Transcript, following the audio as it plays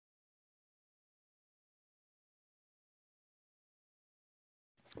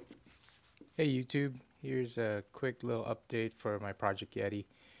Hey YouTube, here's a quick little update for my project Yeti.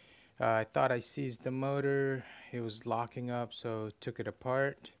 I thought I seized the motor, it was locking up, so took it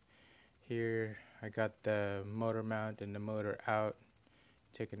apart. Here I got the motor mount and the motor out,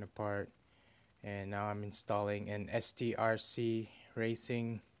 taken apart, and now I'm installing an STRC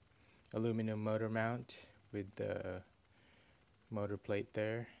racing aluminum motor mount with the motor plate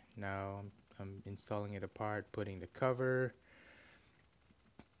there. Now I'm installing it apart, putting the cover.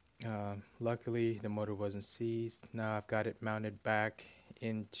 Luckily the motor wasn't seized. Now I've got it mounted back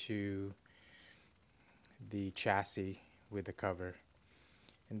into the chassis with the cover,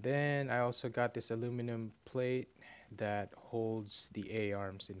 and then I also got this aluminum plate that holds the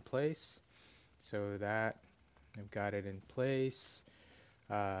A-arms in place, so that I've got it in place.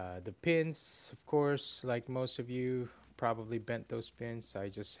 The pins, of course, like most of you probably bent those pins. I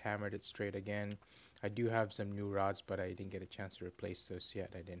just hammered it straight again. I do have some new rods, but I didn't get a chance to replace those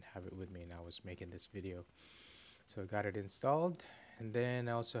yet. I didn't have it with me and I was making this video. So I got it installed. And then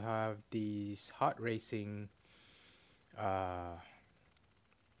I also have these hot racing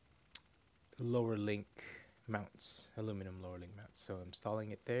lower link mounts, aluminum lower link mounts. So I'm installing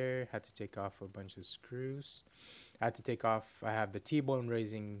it there. Had to take off a bunch of screws. I had to take off, I have the T-bone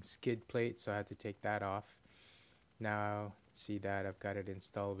raising skid plate, so I had to take that off. Now see that I've got it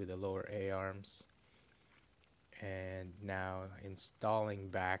installed with the lower A-arms. And now installing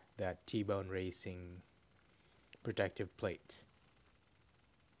back that T-bone racing protective plate.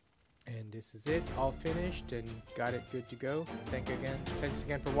 And this is it, all finished and got it good to go. Thanks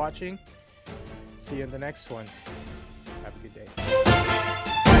again for watching. See you in the next one. Have a good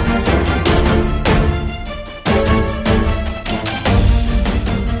day.